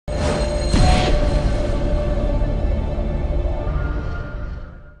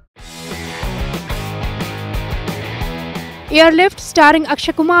Airlift, starring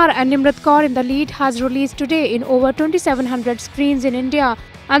Akshay Kumar and Nimrat Kaur in the lead, has released today in over 2,700 screens in India,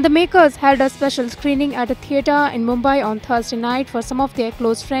 and the makers held a special screening at a theatre in Mumbai on Thursday night for some of their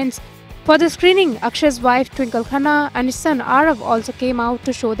close friends. For the screening, Akshay's wife Twinkle Khanna and his son Aarav also came out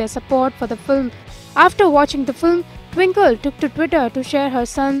to show their support for the film. After watching the film, Twinkle took to Twitter to share her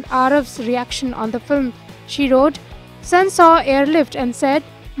son Aarav's reaction on the film. She wrote, "Son saw Airlift and said,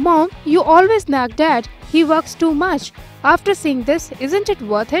 'Mom, you always nag Dad. He works too much. After seeing this, isn't it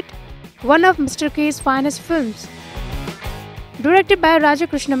worth it?' One of Mr. K's finest films." Directed by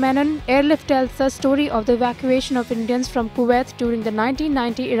Rajakrishna Menon, Airlift tells the story of the evacuation of Indians from Kuwait during the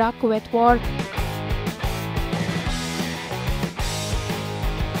 1990 Iraq-Kuwait War.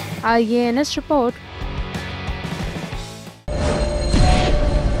 IANS report.